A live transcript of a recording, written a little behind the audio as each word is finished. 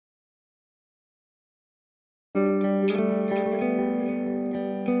Hard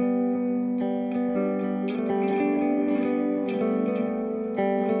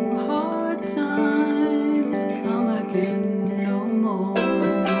times come again no more.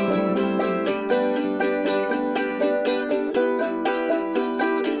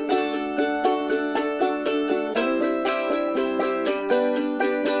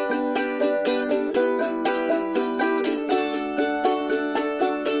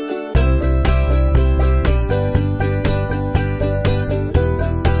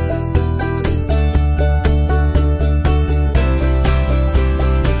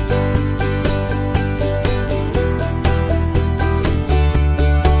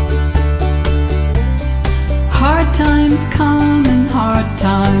 Hard times come and hard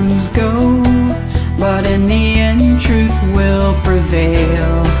times go, but in the end truth will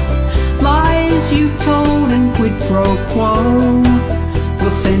prevail. Lies you've told and quid pro quo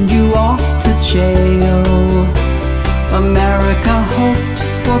will send you off to jail. America hoped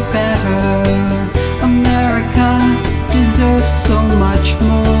for better. America deserves so much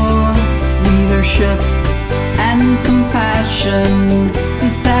more. Leadership and compassion,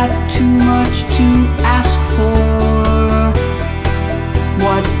 is that too much to ask for?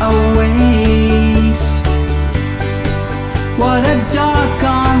 What a waste, what a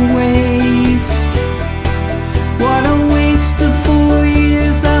doggone waste, what a waste of 4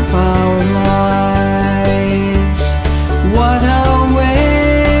 years of our lives. What a waste,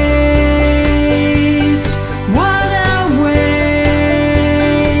 what a waste,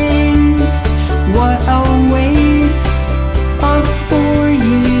 what a waste of 4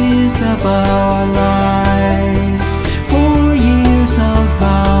 years of our lives, 4 years of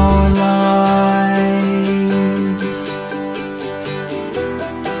our lives.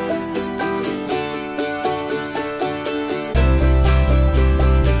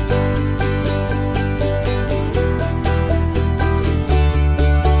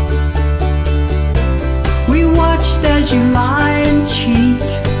 We watched as you lie and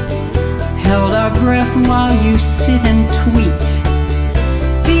cheat, held our breath while you sit and tweet.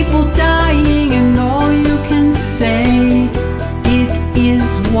 People dying and all you can say, it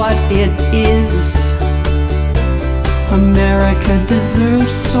is what it is. America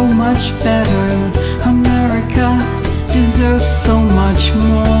deserves so much better. America deserves so much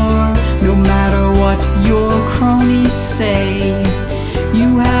more. No matter what your cronies say,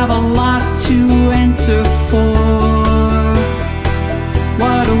 you have a lot to answer for.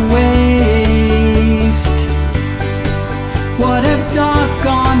 What a waste, what a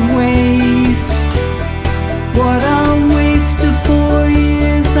doggone waste, what a waste of 4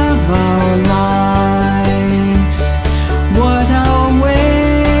 years of our lives. What a waste,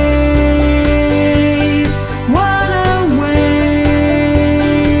 what a waste,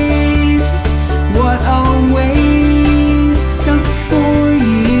 what a waste of 4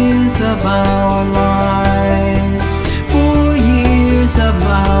 years of our lives, 4 years of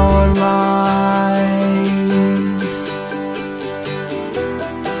our lives.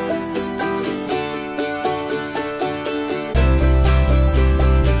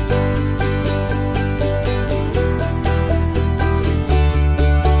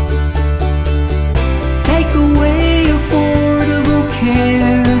 Take away affordable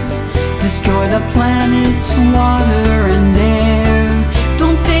care, destroy the planet's water and air.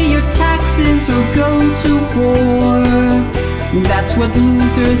 Don't pay your taxes or go to war. That's what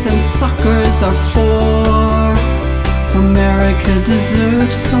losers and suckers are for. America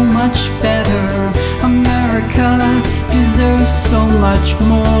deserves so much better. America deserves so much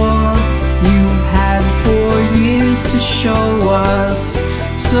more. You've had 4 years to show us,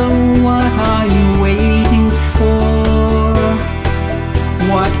 so what are you waiting for?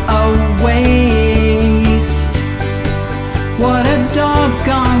 What a waste.